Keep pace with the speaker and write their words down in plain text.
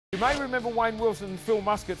You may remember Wayne Wilson and Phil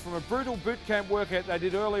Muscat from a brutal boot camp workout they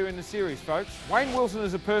did earlier in the series, folks. Wayne Wilson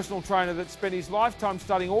is a personal trainer that spent his lifetime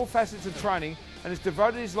studying all facets of training and has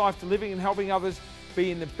devoted his life to living and helping others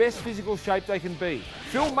be in the best physical shape they can be.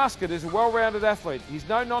 Phil Muscat is a well-rounded athlete. His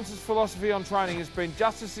no-nonsense philosophy on training has been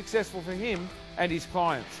just as successful for him and his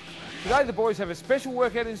clients. Today the boys have a special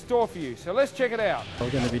workout in store for you, so let's check it out.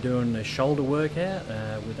 We're going to be doing a shoulder workout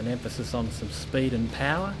with an emphasis on some speed and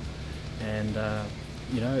power, and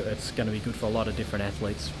you know, it's going to be good for a lot of different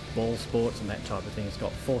athletes, ball sports and that type of thing. It's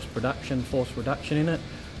got force reduction in it.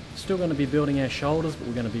 Still going to be building our shoulders, but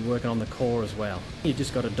we're going to be working on the core as well. You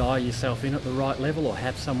just got to dial yourself in at the right level or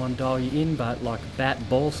have someone dial you in, but like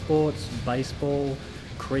ball sports, baseball,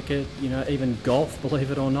 cricket, you know, even golf,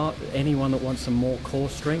 believe it or not, anyone that wants some more core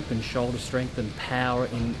strength and shoulder strength and power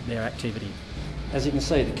in their activity. As you can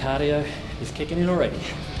see, the cardio is kicking in already.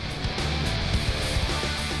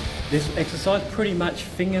 This exercise, pretty much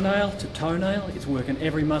fingernail to toenail, it's working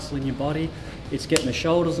every muscle in your body. It's getting the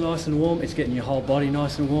shoulders nice and warm, it's getting your whole body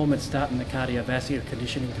nice and warm, it's starting the cardiovascular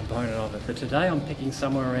conditioning component of it. But today I'm picking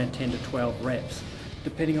somewhere around 10 to 12 reps,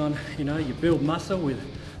 depending on, you know, you build muscle with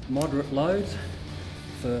moderate loads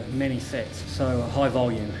for many sets. So a high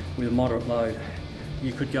volume with a moderate load.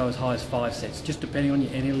 You could go as high as 5 sets, just depending on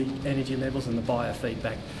your energy levels and the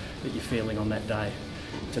biofeedback that you're feeling on that day.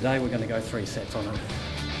 Today we're going to go 3 sets on it.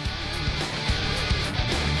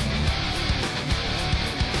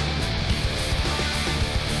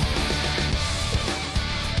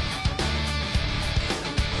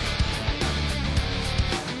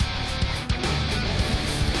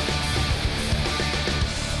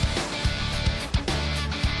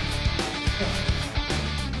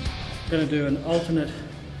 Going to do an alternate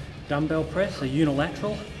dumbbell press, a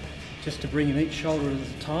unilateral, just to bring in each shoulder at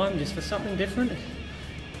a time, just for something different.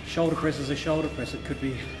 Shoulder press is a shoulder press. It could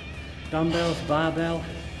be dumbbells, barbell.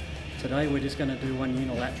 Today we're just going to do one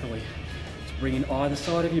unilaterally to bring in either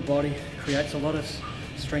side of your body. Creates a lot of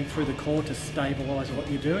strength through the core to stabilise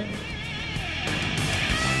what you're doing.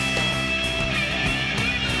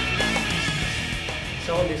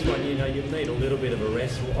 So on this one, you know, you'll need a little bit of a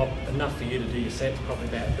rest, enough for you to do your sets, probably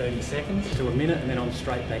about 30 seconds to a minute, and then I'm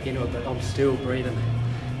straight back into it, but I'm still breathing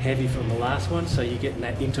heavy from the last one, so you're getting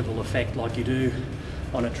that interval effect like you do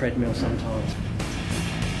on a treadmill sometimes.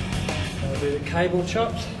 I'll do the cable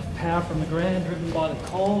chops, power from the ground, driven by the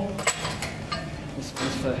core. This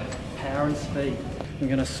is for power and speed. We're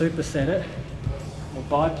going to superset it, or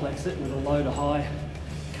biplex it with a low to high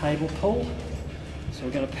cable pull. So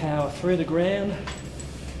we're going to power through the ground,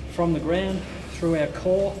 from the ground, through our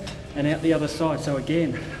core and out the other side. So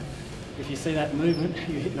again, if you see that movement,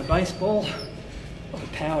 you're hitting a baseball, the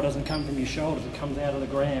power doesn't come from your shoulders, it comes out of the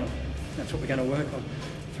ground. That's what we're going to work on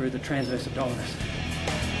through the transverse abdominis.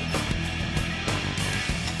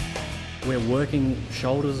 We're working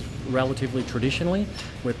shoulders relatively traditionally.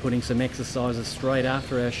 We're putting some exercises straight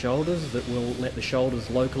after our shoulders that will let the shoulders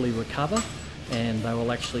locally recover, and they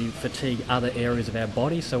will actually fatigue other areas of our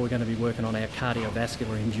body, so we're going to be working on our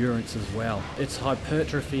cardiovascular endurance as well. It's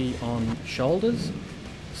hypertrophy on shoulders,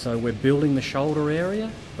 so we're building the shoulder area,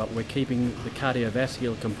 but we're keeping the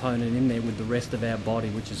cardiovascular component in there with the rest of our body,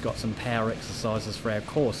 which has got some power exercises for our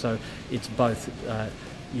core. So it's both,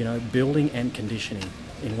 you know, building and conditioning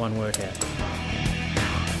in one workout.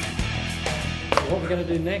 What we're going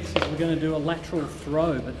to do next is we're going to do a lateral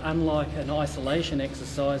throw, but unlike an isolation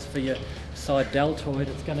exercise for your side deltoid,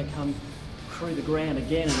 it's going to come through the ground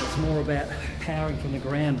again, and it's more about powering from the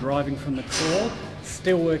ground, driving from the core,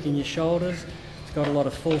 still working your shoulders. It's got a lot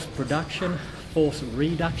of force production, force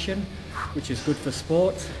reduction, which is good for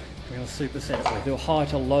sports. We're going to superset it. We'll do a high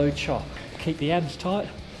to low chop. Keep the abs tight,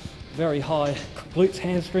 very high glutes,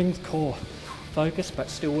 hamstrings, core focus, but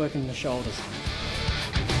still working the shoulders.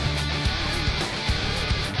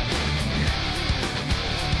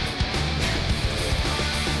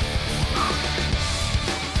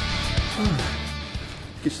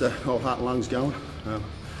 Gets the whole heart and lungs going.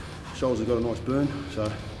 Shoulders have got a nice burn, so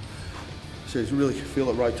I really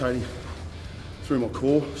feel it rotating through my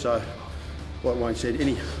core. So, like Wayne said,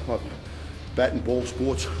 any like bat and ball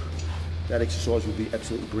sports, that exercise will be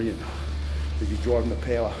absolutely brilliant. If you're driving the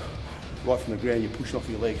power right from the ground, you're pushing off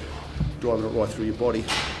your leg, driving it right through your body,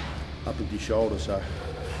 up into your shoulder. So,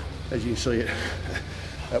 as you can see,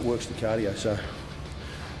 that works the cardio. So,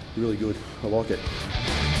 really good. I like it.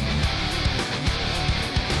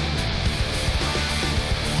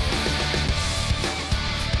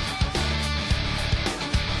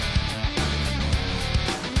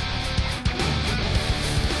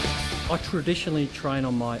 I traditionally train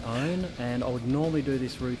on my own, and I would normally do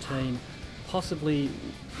this routine possibly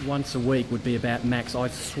once a week would be about max. I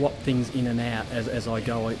swap things in and out as I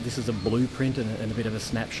go. This is a blueprint and a bit of a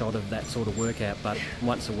snapshot of that sort of workout, but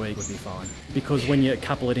once a week would be fine. Because when you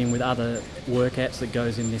couple it in with other workouts that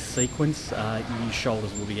goes in this sequence, your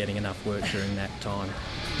shoulders will be getting enough work during that time.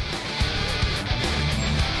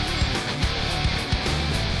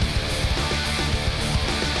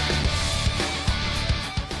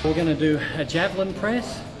 We're going to do a javelin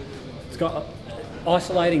press. It's got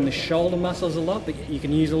isolating the shoulder muscles a lot, but you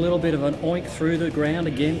can use a little bit of an oink through the ground,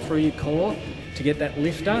 again through your core, to get that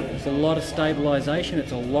lift up. It's a lot of stabilisation.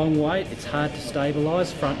 It's a long weight. It's hard to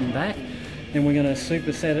stabilise front and back. Then we're going to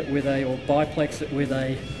superset it with or biplex it with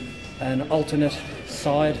an alternate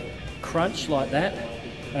side crunch like that.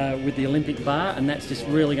 With the Olympic bar, and that's just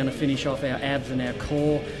really going to finish off our abs and our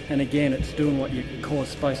core. And again, it's doing what your core's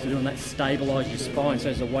supposed to do, and that's stabilise your spine. So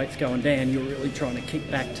as the weight's going down, you're really trying to kick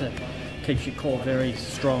back to keep your core very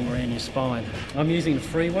strong around your spine. I'm using a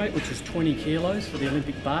free weight, which is 20 kilos for the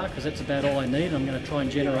Olympic bar, because that's about all I need. I'm going to try and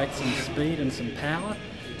generate some speed and some power.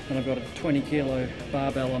 And I've got a 20 kilo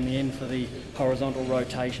barbell on the end for the horizontal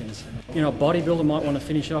rotations. You know, a bodybuilder might want to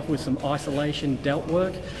finish off with some isolation delt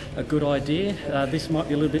work, a good idea. This might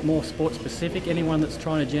be a little bit more sport specific. Anyone that's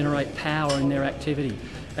trying to generate power in their activity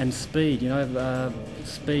and speed, you know,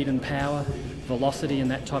 speed and power, velocity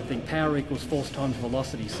and that type of thing. Power equals force times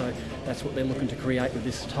velocity, so that's what they're looking to create with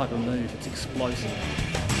this type of move. It's explosive.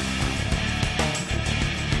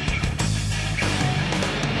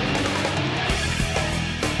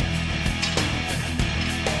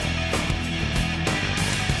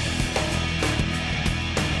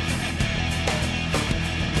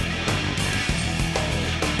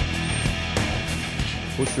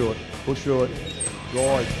 Push short,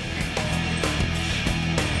 rise.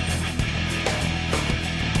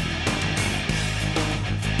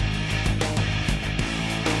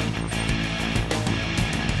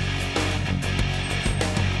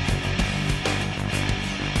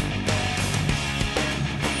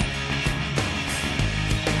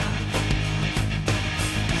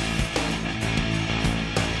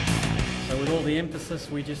 All the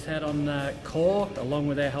emphasis we just had on core, along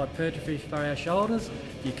with our hypertrophy for our shoulders,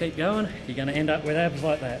 if you keep going, you're going to end up with abs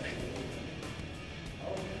like that.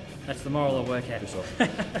 That's the moral of the workout.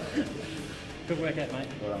 Good workout, mate.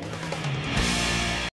 Well done.